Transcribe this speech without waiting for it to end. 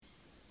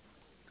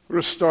We're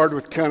going to start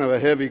with kind of a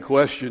heavy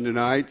question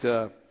tonight.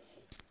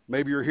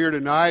 Maybe you're here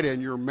tonight and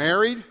you're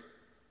married.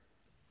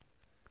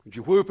 Would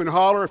you whoop and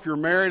holler if you're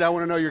married? I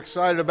want to know you're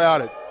excited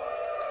about it.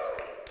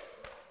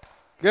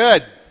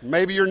 Good.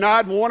 Maybe you're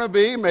not and want to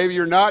be. Maybe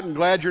you're not and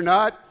glad you're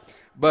not.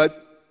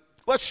 But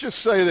let's just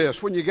say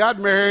this. When you got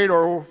married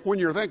or when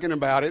you're thinking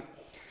about it,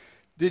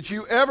 did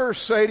you ever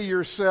say to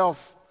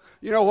yourself,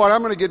 you know what,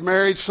 I'm going to get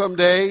married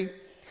someday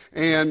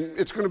and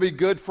it's going to be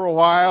good for a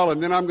while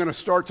and then I'm going to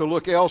start to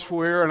look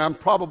elsewhere and I'm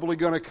probably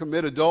going to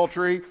commit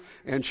adultery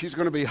and she's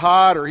going to be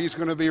hot or he's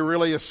going to be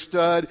really a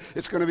stud.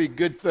 It's going to be a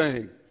good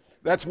thing.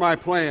 That's my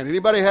plan.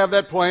 Anybody have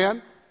that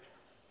plan?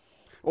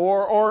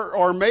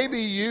 Or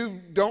maybe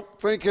you don't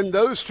think in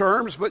those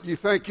terms, but you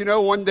think, you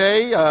know, one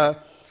day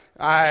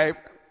I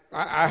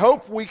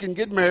hope we can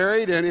get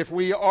married, and if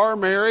we are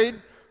married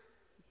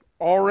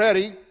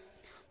already,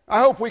 I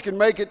hope we can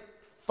make it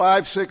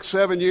 5, 6,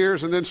 7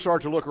 years and then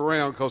start to look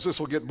around because this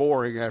will get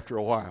boring after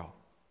a while,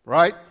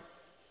 right?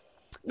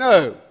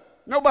 No,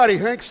 nobody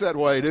thinks that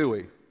way, do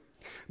we?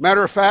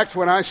 Matter of fact,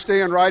 when I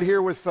stand right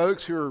here with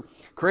folks who are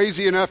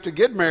crazy enough to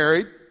get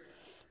married,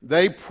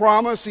 they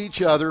promise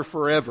each other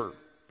forever.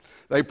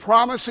 They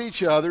promise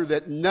each other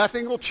that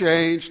nothing will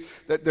change,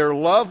 that their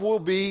love will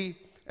be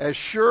as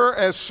sure,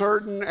 as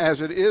certain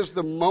as it is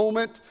the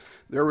moment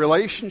their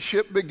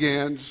relationship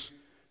begins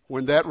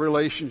when that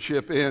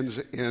relationship ends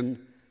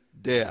in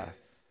death.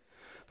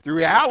 The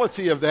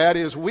reality of that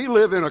is we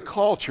live in a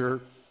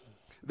culture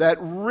that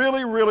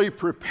really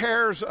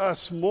prepares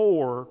us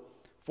more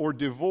for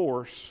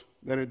divorce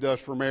than it does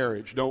for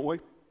marriage, don't we?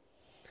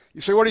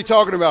 You say, what are you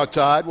talking about,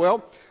 Todd?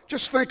 Well,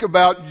 just think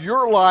about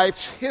your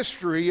life's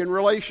history in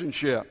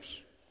relationships.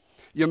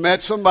 You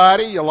met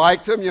somebody, you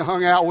liked them, you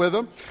hung out with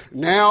them.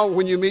 Now,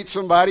 when you meet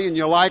somebody and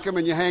you like them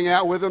and you hang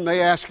out with them,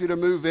 they ask you to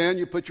move in.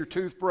 You put your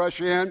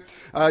toothbrush in.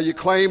 You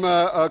claim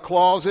a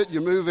closet.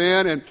 You move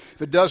in. And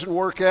if it doesn't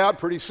work out,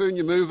 pretty soon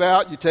you move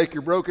out. You take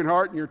your broken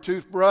heart and your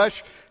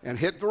toothbrush and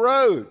hit the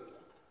road.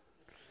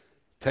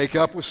 Take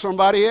up with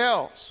somebody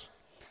else.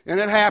 And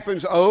it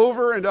happens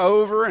over and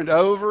over and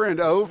over and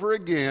over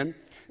again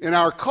in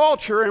our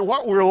culture. And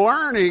what we're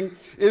learning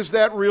is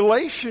that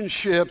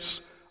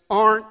relationships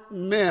aren't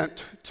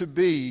meant to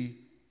be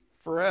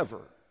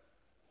forever.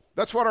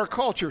 That's what our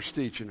culture's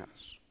teaching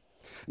us.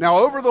 Now,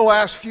 over the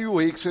last few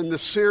weeks in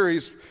this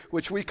series,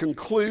 which we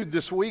conclude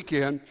this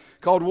weekend,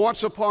 called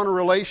Once Upon a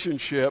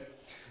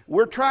Relationship,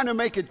 we're trying to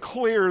make it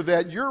clear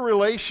that your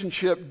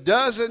relationship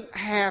doesn't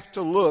have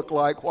to look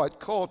like what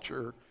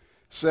culture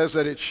says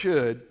that it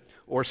should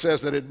or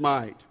says that it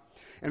might.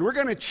 And we're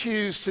going to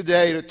choose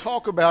today to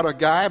talk about a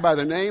guy by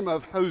the name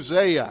of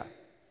Hosea.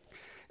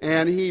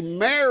 And he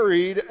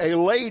married a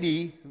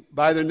lady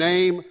by the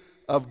name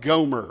of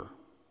Gomer.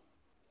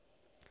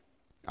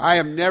 I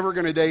am never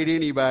going to date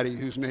anybody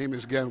whose name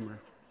is Gomer.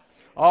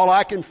 All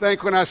I can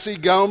think when I see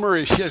Gomer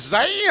is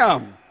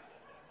Shazam!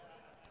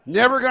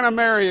 Never going to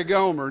marry a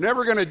Gomer.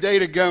 Never going to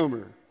date a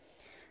Gomer.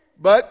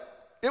 But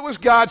it was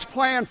God's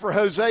plan for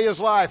Hosea's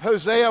life.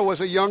 Hosea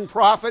was a young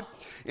prophet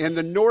in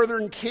the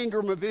northern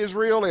kingdom of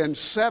Israel in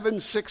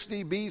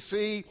 760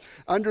 BC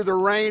under the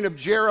reign of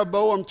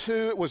Jeroboam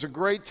II. It was a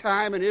great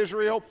time in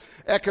Israel.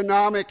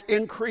 Economic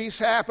increase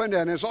happened,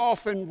 and as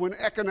often when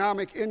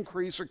economic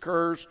increase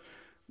occurs,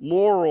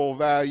 moral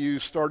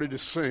values started to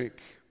sink.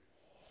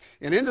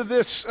 And into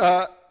this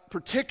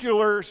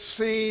particular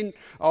scene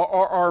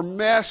or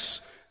mess,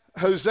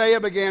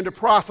 Hosea began to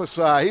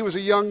prophesy. He was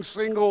a young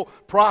single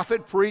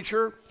prophet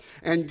preacher,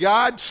 and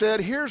God said,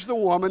 here's the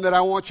woman that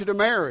I want you to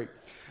marry.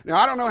 Now,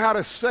 I don't know how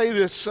to say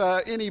this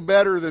any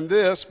better than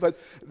this, but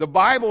the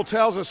Bible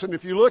tells us, and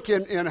if you look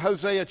in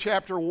Hosea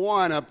chapter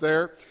 1 up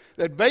there,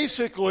 that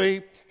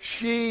basically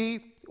she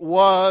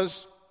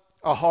was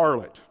a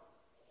harlot.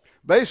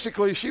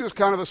 Basically, she was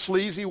kind of a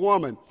sleazy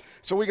woman.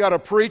 So we got a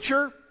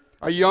preacher,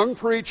 a young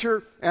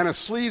preacher, and a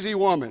sleazy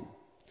woman.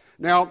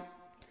 Now,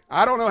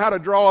 I don't know how to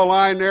draw a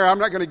line there. I'm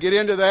not going to get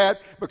into that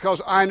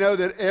because I know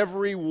that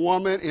every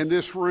woman in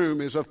this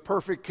room is of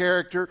perfect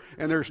character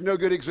and there's no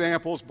good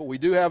examples, but we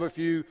do have a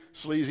few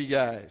sleazy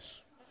guys.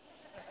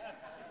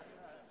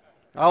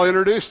 I'll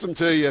introduce them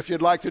to you if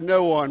you'd like to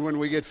know one when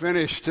we get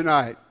finished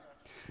tonight.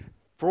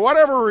 For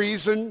whatever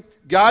reason,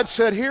 God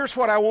said, here's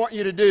what I want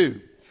you to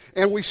do.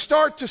 And we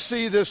start to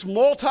see this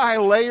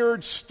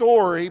multi-layered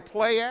story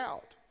play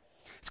out.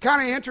 It's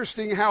kind of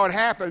interesting how it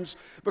happens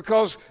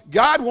because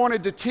God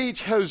wanted to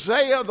teach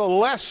Hosea the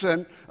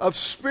lesson of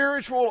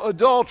spiritual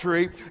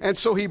adultery, and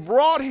so he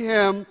brought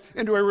him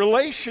into a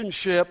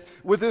relationship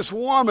with this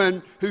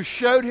woman who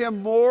showed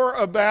him more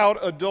about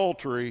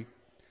adultery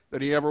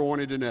than he ever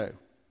wanted to know.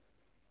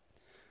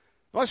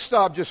 Let's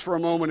stop just for a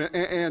moment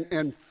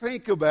and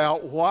think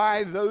about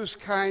why those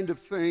kind of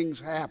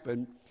things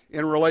happen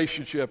in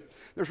relationship.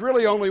 There's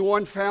really only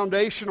one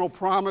foundational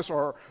promise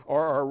or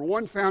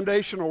one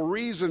foundational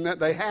reason that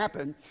they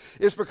happen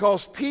is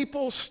because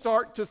people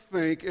start to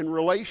think in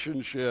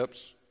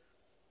relationships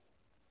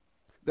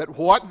that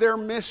what they're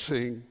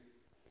missing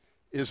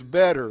is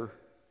better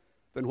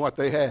than what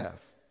they have.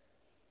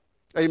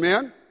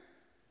 Amen?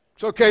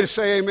 It's okay to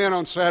say amen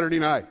on Saturday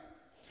night.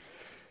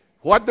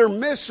 What they're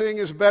missing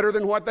is better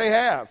than what they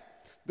have.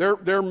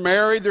 They're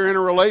married, they're in a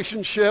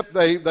relationship,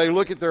 they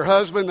look at their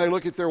husband, they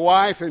look at their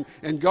wife, and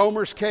in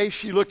Gomer's case,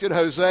 she looked at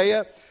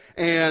Hosea,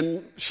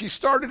 and she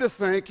started to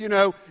think,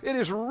 it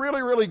is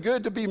really, really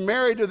good to be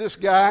married to this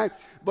guy,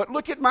 but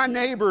look at my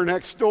neighbor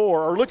next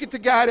door, or look at the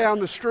guy down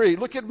the street,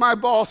 look at my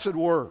boss at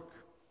work.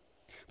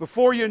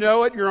 Before you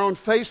know it, you're on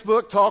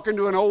Facebook talking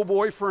to an old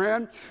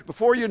boyfriend.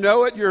 Before you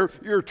know it, you're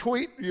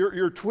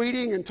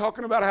tweeting and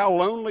talking about how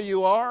lonely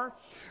you are.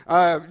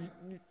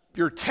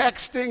 You're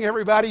texting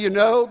everybody you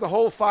know, the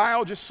whole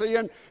file, just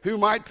seeing who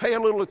might pay a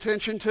little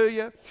attention to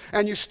you.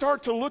 And you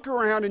start to look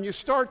around and you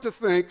start to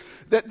think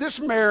that this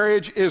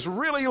marriage is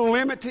really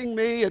limiting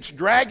me. It's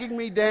dragging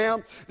me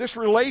down. This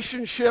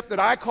relationship that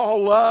I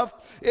call love,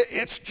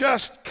 it's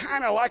just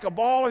kind of like a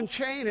ball and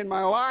chain in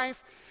my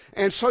life.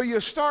 And so you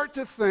start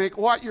to think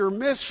what you're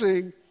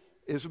missing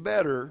is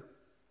better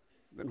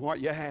than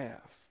what you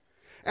have.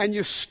 And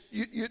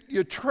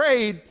you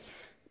trade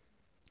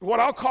what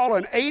I'll call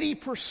an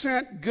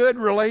 80% good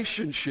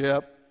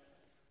relationship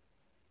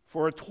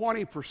for a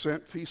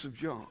 20% piece of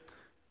junk.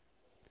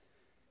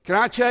 Can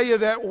I tell you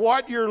that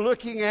what you're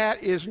looking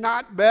at is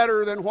not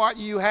better than what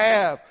you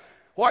have?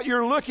 What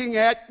you're looking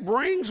at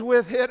brings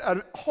with it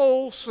a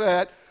whole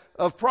set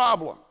of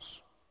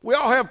problems. We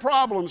all have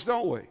problems,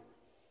 don't we?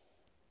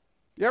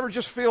 You ever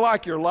just feel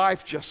like your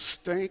life just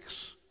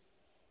stinks?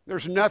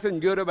 There's nothing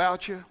good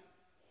about you?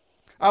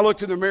 I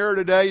looked in the mirror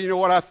today, you know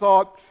what I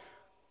thought?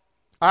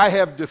 I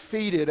have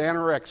defeated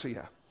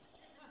anorexia.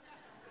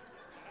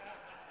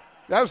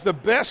 That was the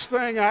best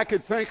thing I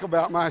could think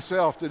about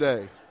myself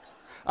today.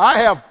 I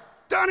have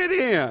done it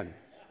in.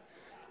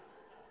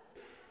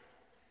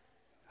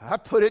 I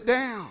put it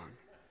down.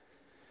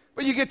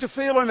 But you get to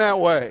feeling that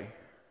way.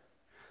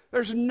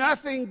 There's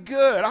nothing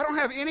good. I don't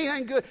have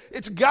anything good.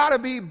 It's got to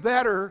be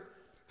better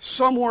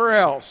somewhere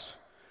else.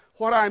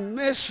 What I'm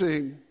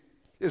missing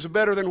is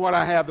better than what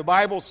I have. The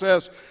Bible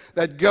says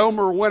that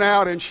Gomer went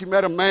out and she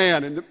met a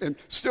man and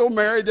still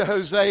married to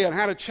Hosea and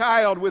had a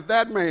child with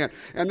that man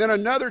and then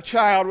another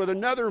child with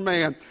another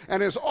man.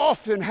 And as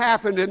often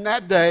happened in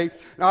that day,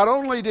 not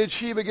only did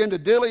she begin to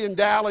dilly and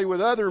dally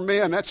with other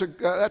men, that's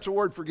a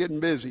word for getting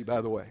busy,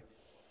 by the way.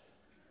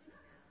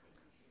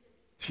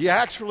 She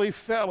actually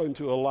fell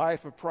into a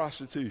life of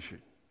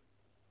prostitution.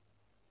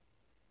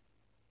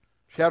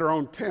 She had her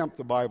own pimp,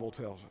 the Bible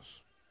tells us.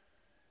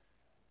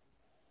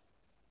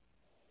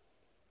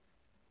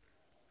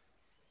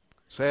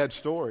 Sad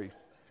story.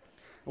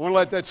 I want to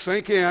let that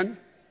sink in.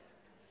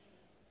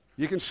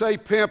 You can say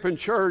pimp in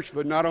church,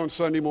 but not on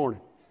Sunday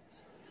morning.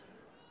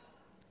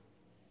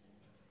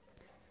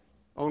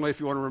 Only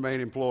if you want to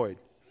remain employed.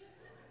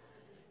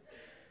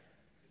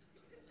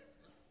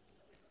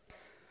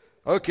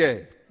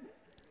 Okay.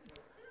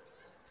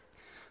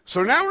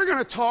 So now we're going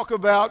to talk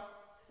about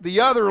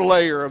the other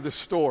layer of the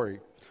story.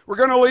 We're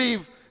going to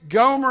leave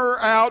Gomer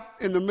out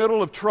in the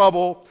middle of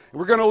trouble, and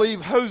we're going to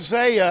leave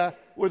Hosea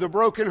with a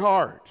broken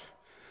heart.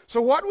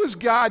 So what was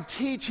God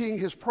teaching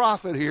his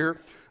prophet here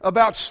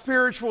about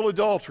spiritual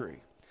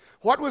adultery?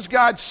 What was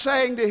God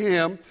saying to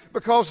him?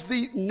 Because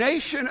the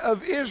nation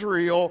of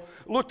Israel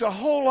looked a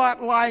whole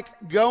lot like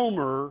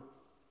Gomer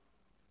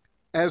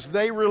as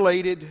they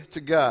related to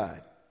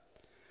God.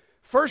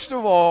 First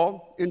of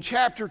all, in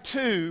chapter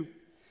 2,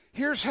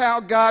 here's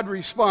how God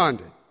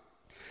responded.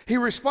 He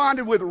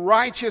responded with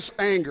righteous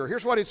anger.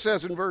 Here's what it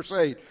says in verse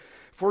 8.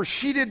 For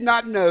she did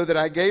not know that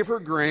I gave her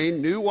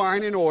grain, new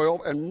wine, and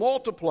oil, and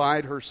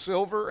multiplied her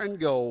silver and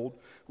gold,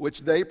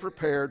 which they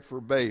prepared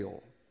for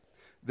Baal.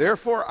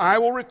 Therefore I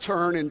will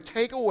return and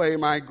take away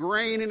my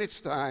grain in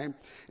its time,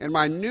 and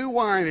my new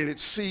wine in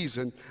its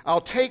season.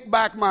 I'll take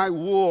back my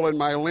wool and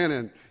my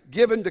linen,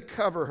 given to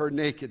cover her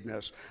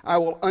nakedness. I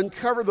will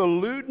uncover the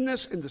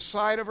lewdness in the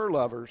sight of her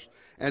lovers,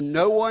 and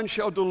no one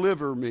shall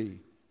deliver me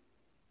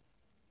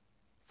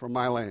from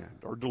my land,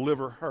 or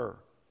deliver her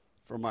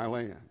from my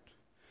land.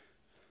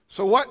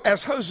 So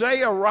as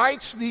Hosea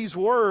writes these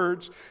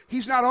words,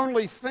 he's not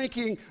only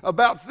thinking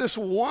about this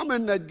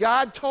woman that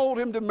God told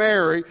him to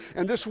marry,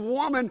 and this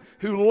woman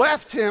who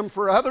left him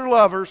for other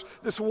lovers,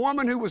 this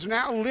woman who was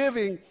now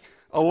living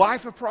a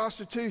life of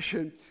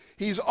prostitution.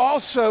 He's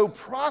also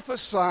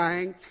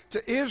prophesying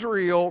to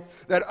Israel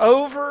that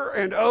over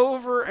and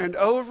over and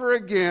over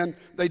again,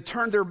 they'd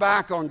turned their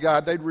back on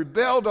God. They'd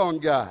rebelled on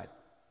God.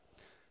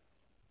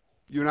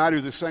 You and I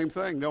do the same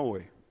thing, don't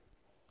we?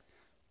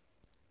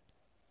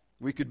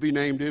 We could be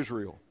named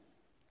Israel.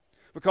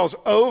 Because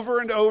over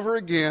and over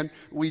again,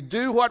 we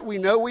do what we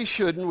know we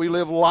shouldn't. We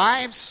live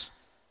lives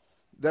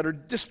that are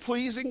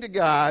displeasing to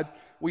God.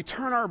 We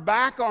turn our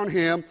back on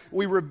Him.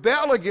 We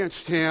rebel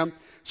against Him.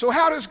 So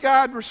how does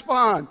God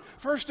respond?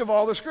 First of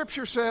all, the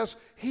Scripture says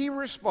He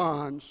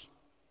responds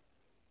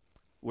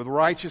with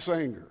righteous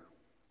anger.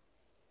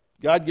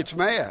 God gets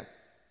mad.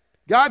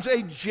 God's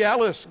a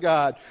jealous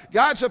God.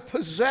 God's a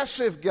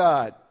possessive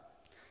God.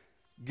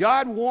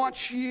 God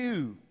wants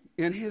you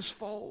in His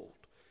fold.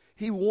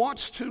 He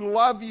wants to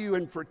love you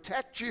and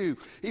protect you.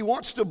 He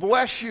wants to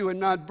bless you and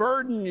not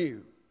burden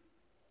you.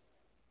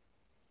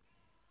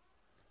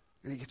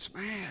 And he gets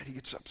mad. He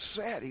gets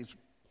upset. He's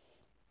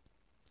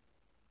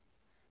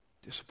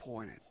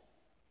disappointed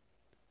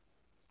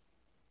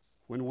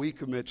when we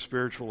commit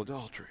spiritual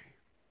adultery.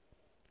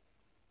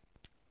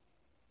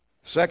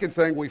 Second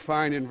thing we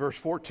find in verse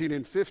 14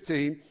 and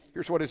 15,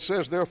 here's what it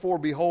says. Therefore,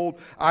 behold,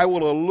 I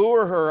will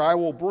allure her. I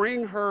will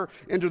bring her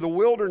into the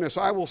wilderness.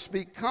 I will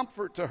speak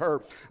comfort to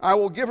her. I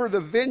will give her the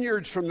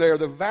vineyards from there,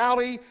 the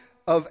valley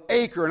of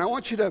Acre. And I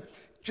want you to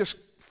just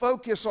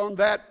focus on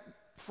that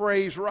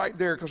phrase right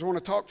there, because I want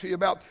to talk to you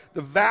about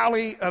the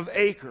valley of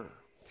Acre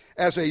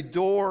as a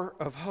door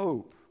of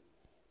hope.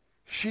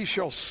 She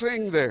shall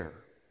sing there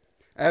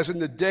as in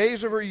the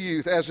days of her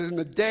youth, as in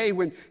the day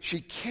when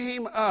she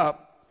came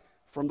up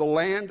from the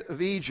land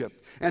of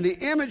Egypt. And the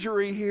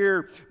imagery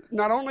here,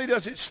 not only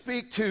does it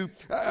speak to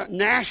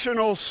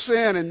national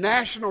sin and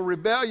national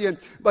rebellion,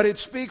 but it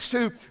speaks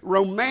to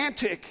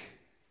romantic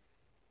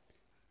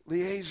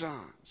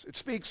liaisons. It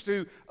speaks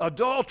to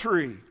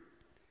adultery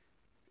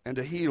and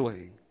to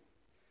healing.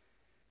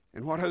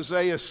 And what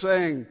Hosea is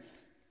saying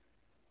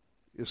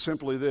is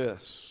simply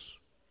this.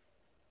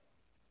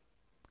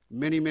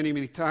 Many, many,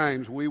 many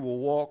times we will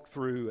walk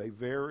through a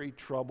very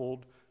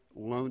troubled,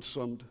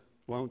 lonesome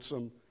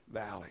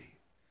valley.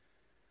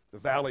 The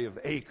valley of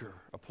Acre,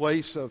 a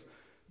place of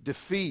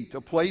defeat,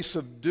 a place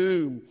of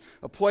doom,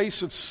 a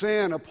place of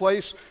sin, a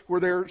place where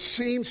there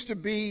seems to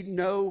be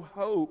no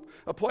hope,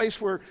 a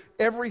place where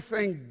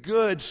everything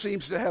good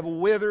seems to have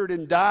withered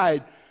and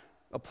died,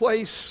 a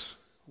place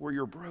where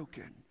you're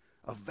broken,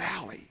 a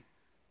valley,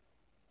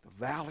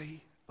 the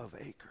valley of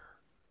Acre.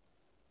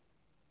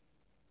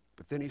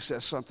 But then he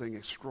says something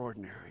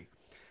extraordinary.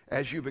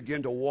 As you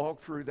begin to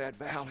walk through that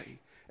valley,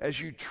 as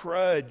you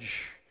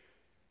trudge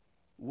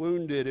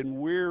wounded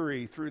and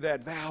weary through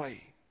that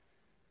valley,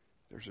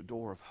 there's a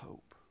door of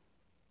hope.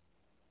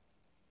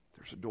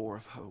 There's a door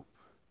of hope.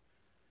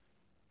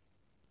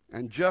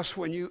 And just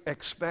when you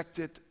expect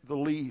it the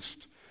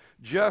least,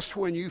 just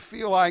when you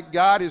feel like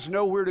God is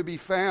nowhere to be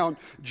found,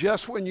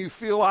 just when you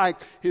feel like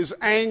his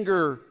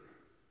anger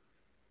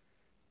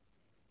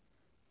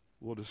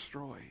will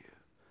destroy you,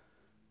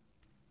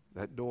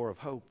 that door of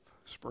hope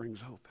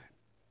springs open.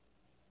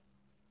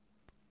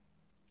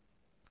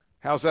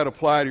 How's that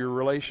apply to your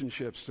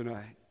relationships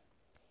tonight?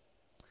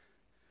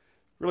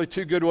 Really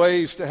two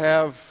ways to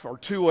have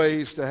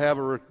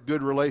a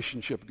good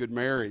relationship, a good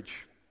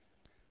marriage.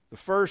 The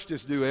first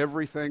is do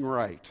everything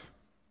right.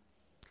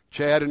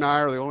 Chad and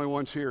I are the only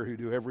ones here who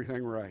do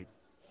everything right.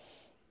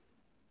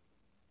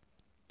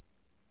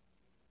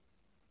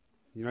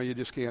 You know, you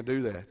just can't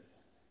do that.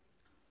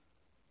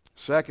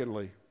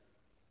 Secondly,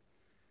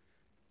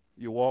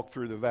 you walk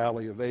through the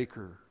valley of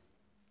Acre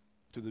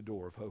to the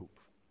door of hope.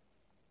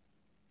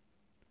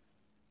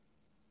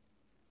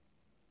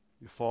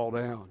 You fall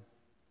down.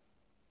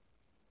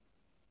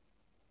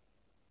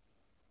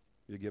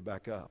 You get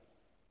back up.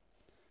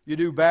 You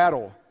do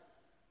battle.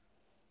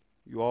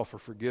 You offer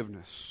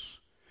forgiveness.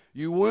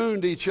 You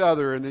wound each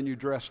other and then you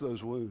dress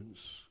those wounds.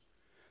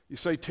 You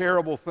say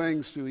terrible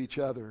things to each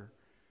other.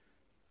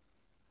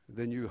 And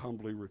then you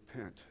humbly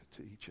repent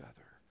to each other.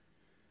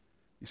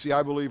 You see,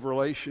 I believe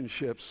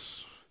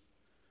relationships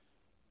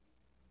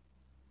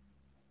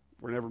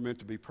were never meant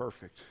to be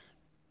perfect.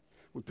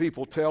 When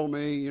people tell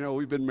me, you know,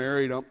 we've been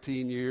married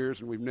umpteen years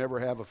and we've never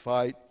had a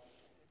fight,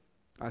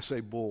 I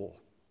say bull,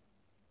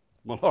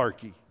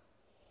 malarkey,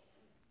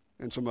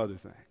 and some other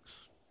things.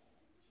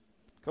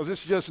 Because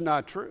it's just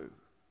not true.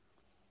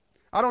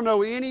 I don't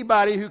know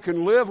anybody who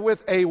can live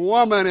with a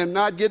woman and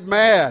not get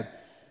mad.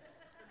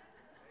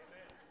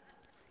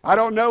 I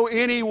don't know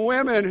any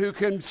women who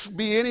can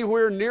be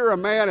anywhere near a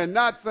man and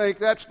not think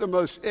that's the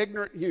most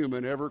ignorant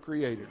human ever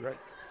created, right?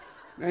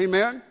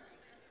 Amen?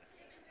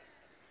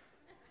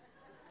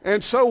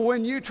 And so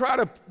when you try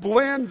to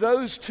blend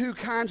those two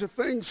kinds of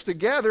things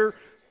together,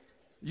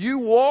 you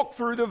walk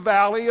through the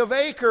valley of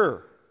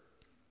Acre.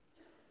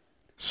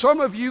 Some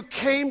of you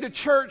came to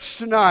church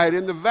tonight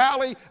in the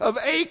valley of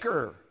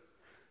Acre.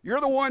 You're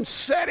the one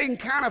sitting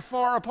kind of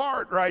far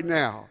apart right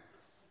now.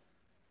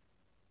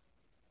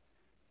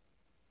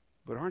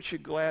 But aren't you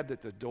glad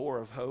that the door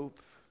of hope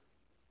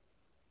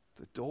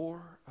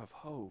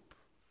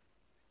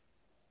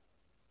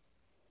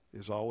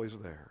is always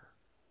there?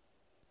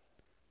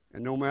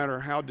 And no matter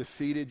how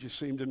defeated you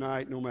seem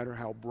tonight, no matter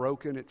how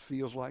broken it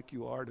feels like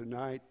you are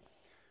tonight,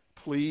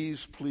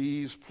 please,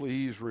 please,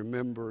 please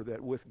remember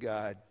that with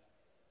God,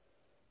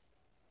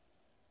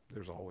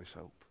 there's always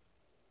hope.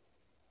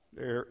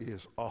 There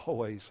is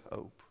always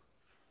hope.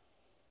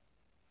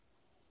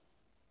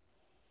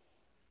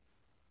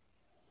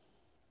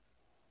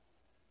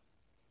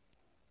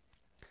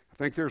 I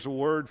think there's a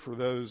word for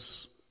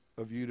those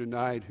of you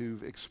tonight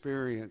who've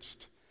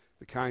experienced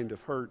the kind of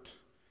hurt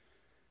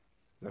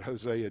that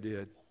Hosea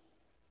did.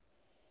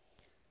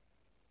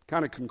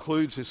 Kind of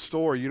concludes his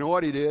story. You know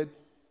what he did?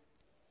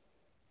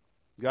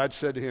 God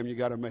said to him, you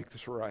got to make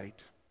this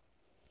right.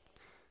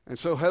 And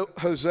so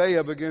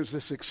Hosea begins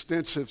this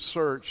extensive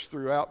search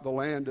throughout the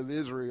land of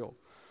Israel.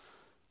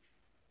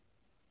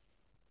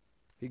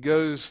 He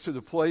goes to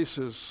the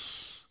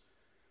places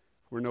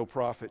where no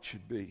prophet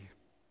should be.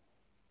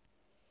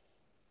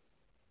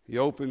 He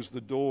opens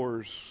the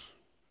doors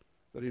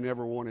that he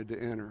never wanted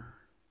to enter.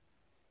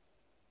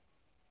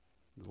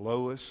 The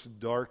lowest,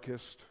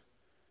 darkest,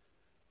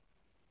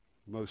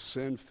 most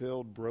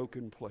sin-filled,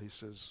 broken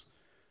places,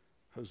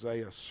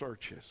 Hosea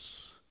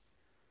searches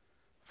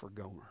for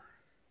Gomer.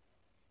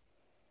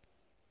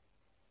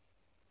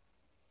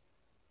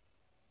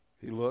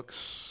 He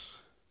looks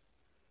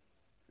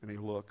and he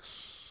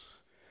looks.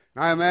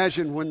 And I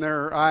imagine when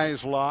their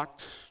eyes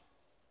locked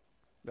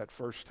that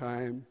first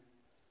time,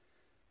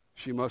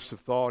 she must have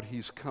thought,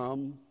 he's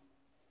come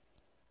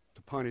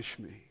to punish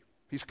me.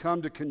 He's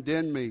come to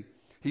condemn me.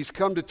 He's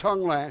come to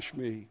tongue lash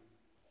me.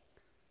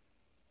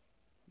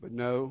 But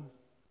no,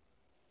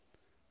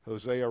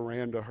 Hosea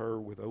ran to her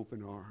with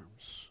open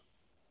arms.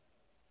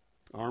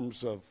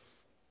 Arms of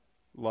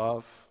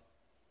love,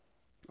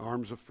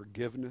 arms of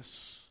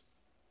forgiveness.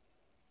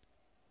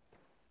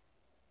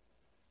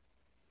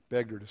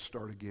 Begged her to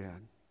start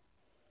again.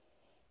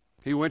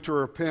 He went to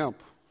her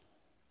pimp.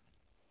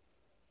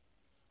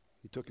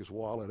 He took his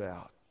wallet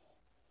out.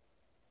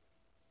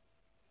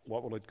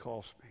 What will it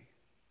cost me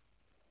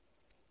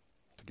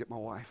to get my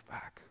wife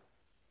back?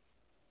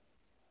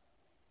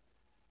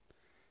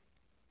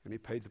 And he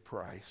paid the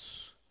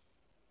price.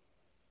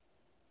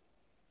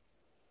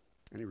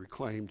 And he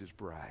reclaimed his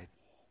bride.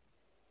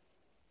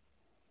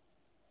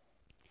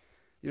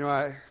 You know,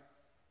 I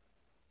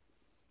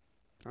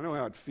know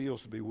how it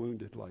feels to be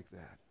wounded like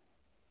that.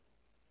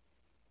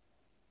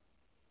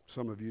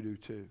 Some of you do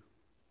too.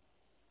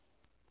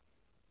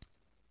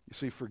 You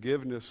see,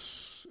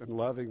 forgiveness and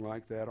loving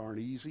like that aren't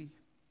easy.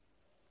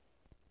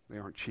 They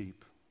aren't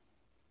cheap.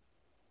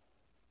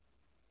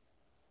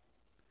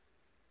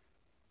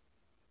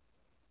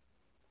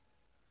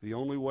 The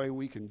only way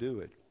we can do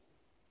it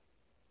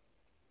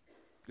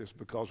is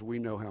because we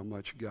know how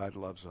much God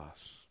loves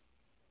us.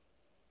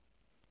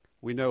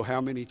 We know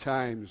how many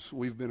times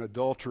we've been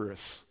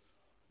adulterous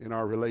in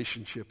our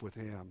relationship with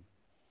Him.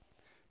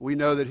 We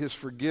know that His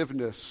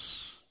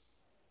forgiveness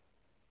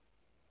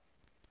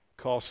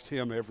cost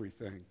Him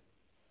everything.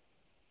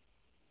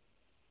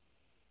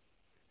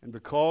 And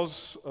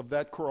because of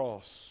that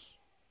cross,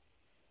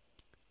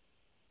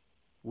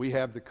 we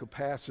have the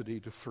capacity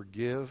to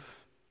forgive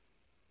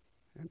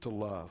and to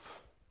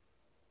love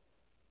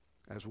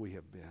as we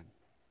have been.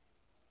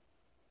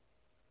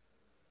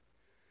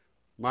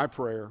 My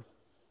prayer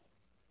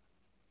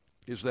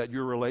is that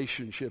your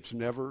relationships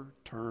never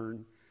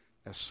turn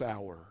as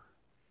sour,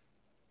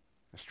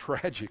 as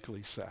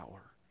tragically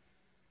sour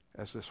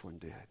as this one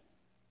did.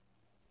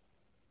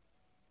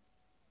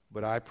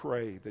 But I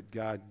pray that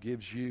God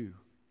gives you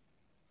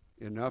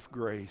enough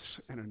grace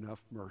and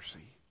enough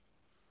mercy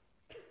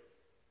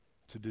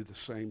to do the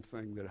same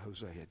thing that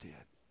Hosea did.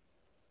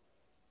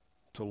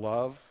 To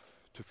love,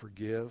 to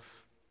forgive,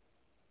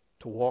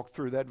 to walk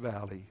through that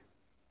valley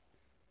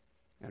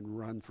and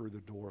run through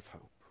the door of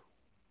hope.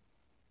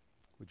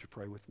 Would you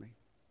pray with me?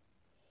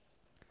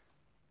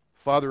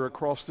 Father,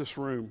 across this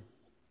room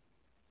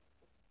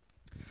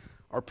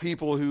are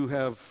people who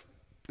have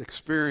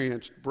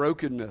experienced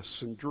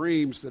brokenness and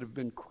dreams that have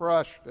been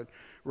crushed and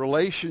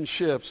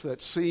relationships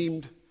that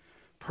seemed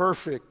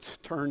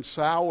perfect turn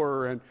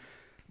sour and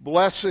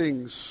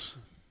blessings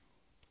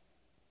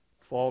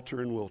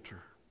falter and wilter.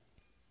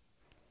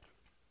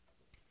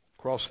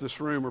 Across this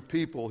room are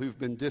people who've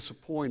been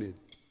disappointed,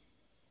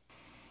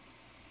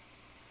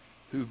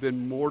 who've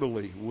been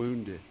mortally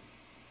wounded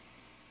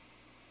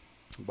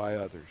by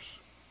others.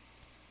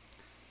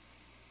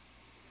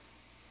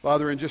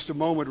 Father, in just a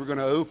moment, we're going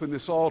to open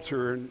this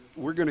altar and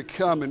we're going to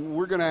come and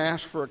we're going to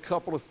ask for a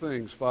couple of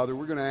things, Father.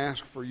 We're going to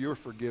ask for your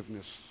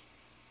forgiveness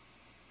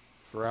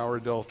for our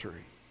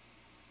adultery.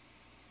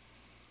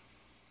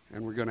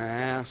 And we're going to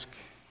ask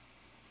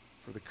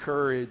for the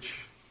courage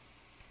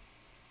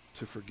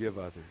to forgive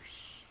others.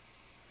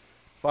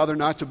 Father,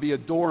 not to be a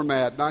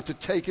doormat, not to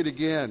take it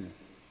again.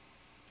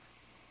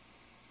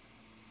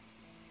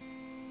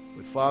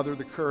 But Father,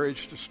 the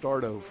courage to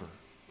start over.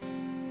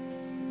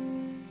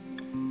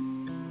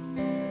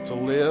 To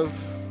live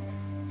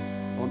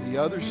on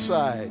the other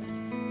side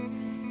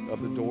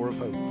of the door of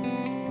hope.